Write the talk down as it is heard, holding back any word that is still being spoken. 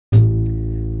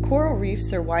Coral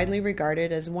reefs are widely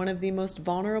regarded as one of the most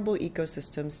vulnerable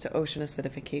ecosystems to ocean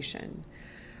acidification.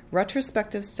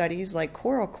 Retrospective studies like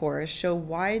coral cores show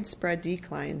widespread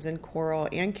declines in coral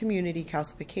and community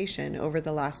calcification over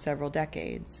the last several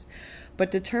decades. But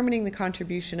determining the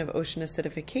contribution of ocean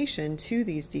acidification to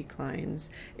these declines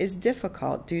is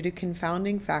difficult due to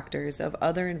confounding factors of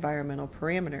other environmental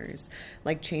parameters,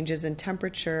 like changes in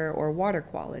temperature or water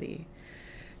quality.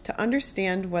 To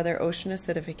understand whether ocean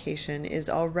acidification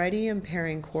is already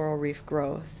impairing coral reef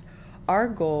growth, our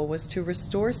goal was to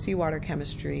restore seawater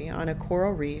chemistry on a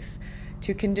coral reef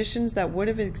to conditions that would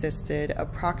have existed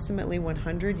approximately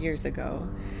 100 years ago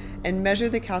and measure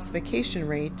the calcification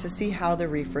rate to see how the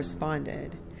reef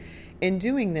responded. In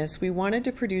doing this, we wanted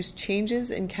to produce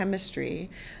changes in chemistry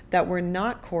that were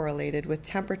not correlated with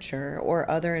temperature or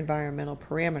other environmental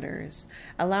parameters,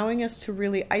 allowing us to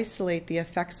really isolate the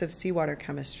effects of seawater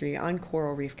chemistry on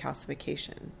coral reef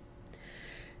calcification.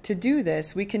 To do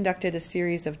this, we conducted a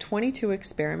series of 22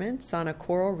 experiments on a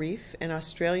coral reef in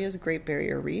Australia's Great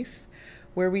Barrier Reef,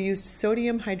 where we used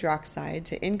sodium hydroxide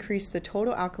to increase the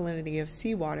total alkalinity of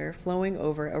seawater flowing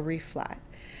over a reef flat,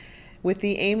 with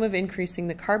the aim of increasing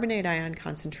the carbonate ion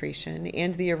concentration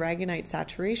and the aragonite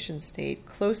saturation state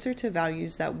closer to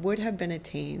values that would have been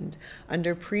attained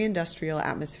under pre-industrial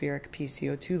atmospheric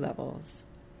PCO2 levels.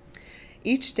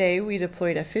 Each day, we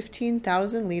deployed a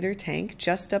 15,000-liter tank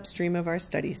just upstream of our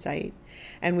study site,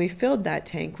 and we filled that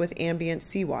tank with ambient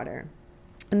seawater.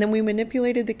 And then we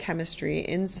manipulated the chemistry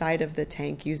inside of the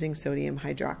tank using sodium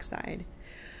hydroxide.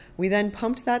 We then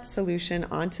pumped that solution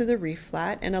onto the reef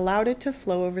flat and allowed it to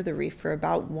flow over the reef for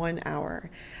about 1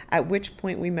 hour, at which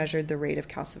point we measured the rate of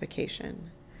calcification.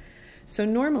 So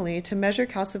normally, to measure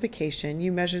calcification,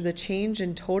 you measure the change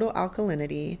in total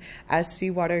alkalinity as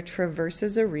seawater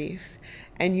traverses a reef,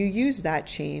 and you use that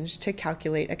change to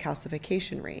calculate a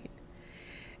calcification rate.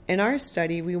 In our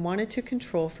study, we wanted to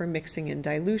control for mixing and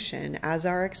dilution as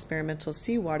our experimental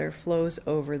seawater flows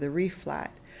over the reef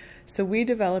flat. So we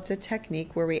developed a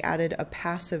technique where we added a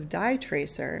passive dye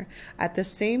tracer at the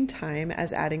same time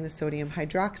as adding the sodium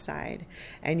hydroxide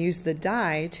and used the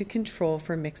dye to control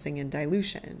for mixing and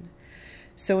dilution.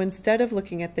 So instead of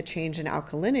looking at the change in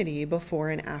alkalinity before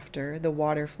and after the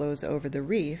water flows over the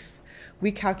reef,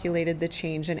 we calculated the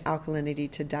change in alkalinity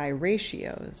to dye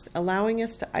ratios, allowing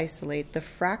us to isolate the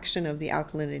fraction of the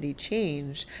alkalinity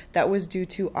change that was due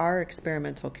to our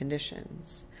experimental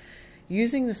conditions.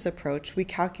 Using this approach, we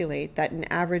calculate that an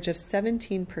average of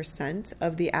 17%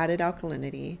 of the added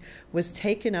alkalinity was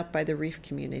taken up by the reef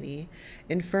community,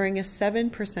 inferring a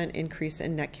 7% increase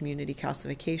in net community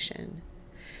calcification.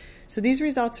 So these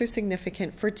results are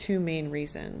significant for two main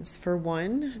reasons. For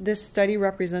one, this study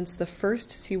represents the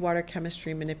first seawater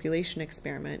chemistry manipulation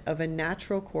experiment of a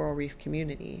natural coral reef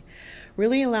community,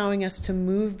 really allowing us to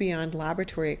move beyond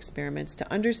laboratory experiments to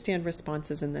understand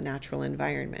responses in the natural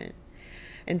environment.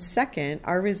 And second,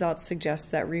 our results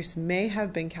suggest that reefs may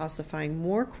have been calcifying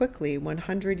more quickly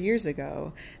 100 years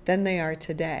ago than they are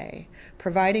today,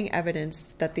 providing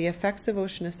evidence that the effects of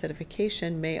ocean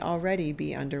acidification may already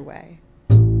be underway.